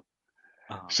YouTube.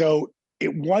 So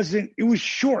it was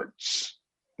shorts.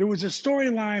 There was a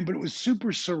storyline, but it was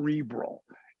super cerebral.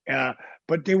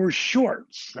 But they were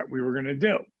shorts that we were going to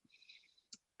do.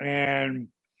 And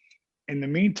in the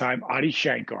meantime, Adi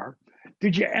Shankar,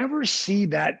 did you ever see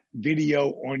that video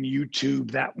on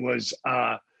YouTube that was,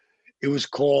 it was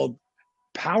called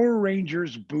Power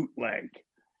Rangers Bootleg.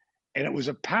 And it was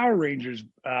a Power Rangers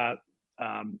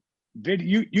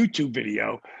YouTube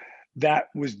video that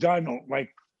was done like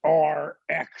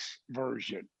RX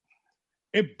version.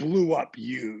 It blew up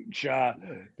huge.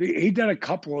 He done a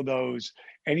couple of those,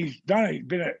 and he's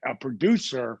been a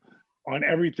producer on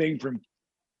everything from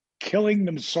Killing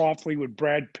Them Softly with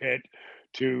Brad Pitt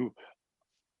to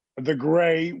The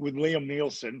Gray with Liam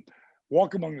Neeson,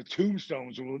 Walk Among the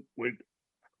Tombstones with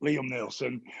Liam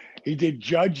Neeson. He did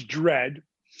Judge Dredd,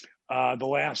 the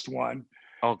last one.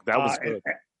 Oh, that was good.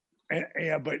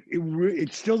 But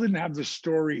it still didn't have the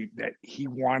story that he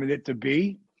wanted it to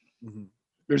be. Mm-hmm.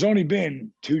 There's only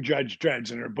been 2 Judge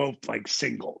Dredds, and they're both like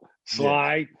single.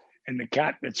 Sly and the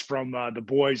cat that's from The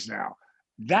Boys now.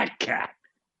 That cat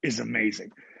is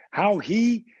amazing. How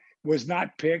he was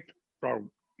not picked, or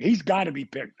he's got to be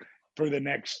picked for the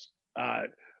next 007.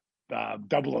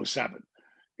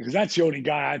 Because that's the only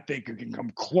guy I think who can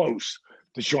come close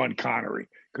to Sean Connery.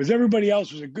 Because everybody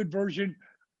else was a good version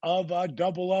of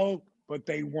 00, but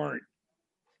they weren't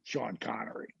Sean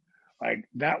Connery. Like,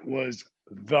 that was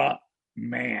the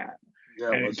man.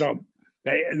 And so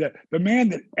the man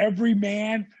that every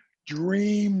man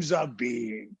dreams of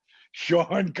being,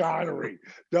 Sean Connery,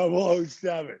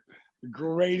 007, the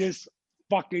greatest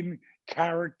fucking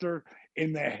character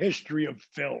in the history of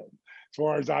film, as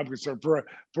far as I'm concerned,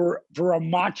 for a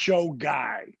macho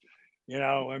guy.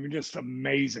 I mean, just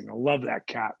amazing. I love that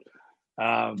cat.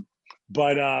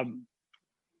 But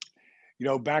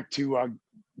back to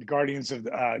Guardians of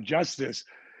Justice,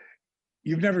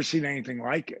 you've never seen anything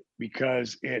like it,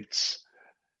 because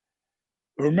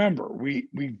remember, we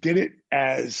did it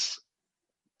as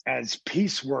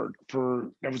piecework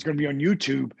that was going to be on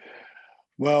YouTube.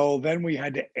 Well, then we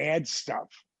had to add stuff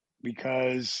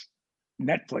because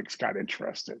Netflix got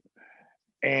interested.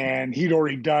 And he'd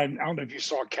already done, I don't know if you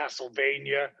saw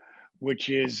Castlevania, which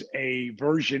is a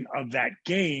version of that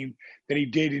game that he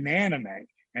did in anime.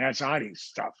 And that's Adi's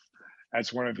stuff.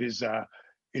 That's one of his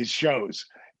shows.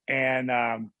 And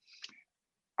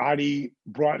Adi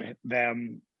brought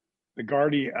them the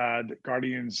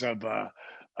Guardians of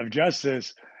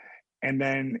Justice, and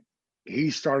then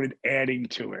he started adding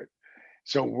to it.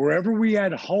 So wherever we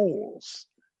had holes,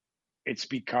 it's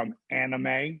become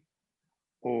anime,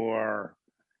 or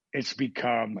it's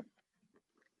become,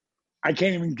 I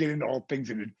can't even get into all things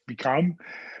that it's become,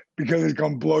 because it's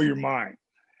going to blow your mind.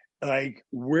 Like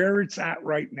where it's at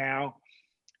right now,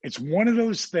 it's one of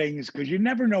those things, because you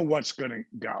never know what's going to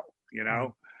go,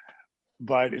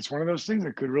 but it's one of those things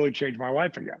that could really change my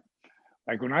life again.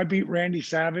 Like when I beat Randy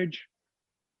Savage,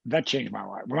 that changed my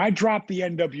life. When I dropped the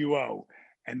NWO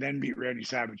and then beat Randy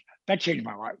Savage, that changed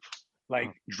my life,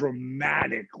 like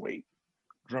dramatically.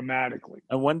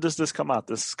 And when does this come out?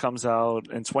 This comes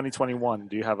out in 2021.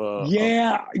 Do you have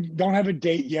I don't have a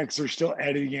date yet, because they're still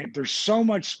editing it. There's so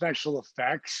much special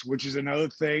effects, which is another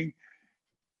thing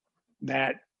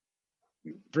that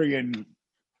friggin'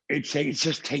 it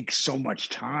just takes so much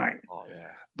time. Oh yeah.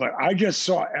 But I just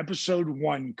saw episode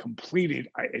 1 completed.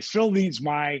 It still needs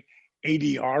my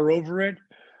ADR over it,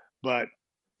 but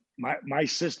my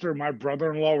sister, my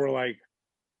brother-in-law were like,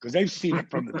 because they've seen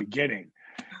it from the beginning,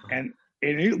 and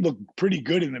it looked pretty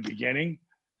good in the beginning,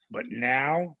 but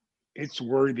now it's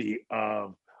worthy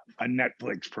of a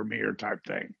Netflix premiere type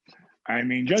thing. I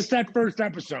mean, just that first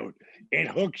episode, it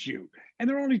hooks you, and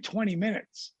they're only 20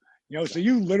 minutes. So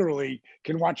you literally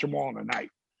can watch them all in a night.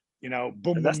 Boom,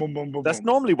 boom, boom, boom, boom. That's boom.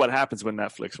 normally what happens with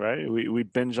Netflix, right? We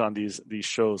binge on these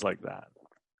shows like that.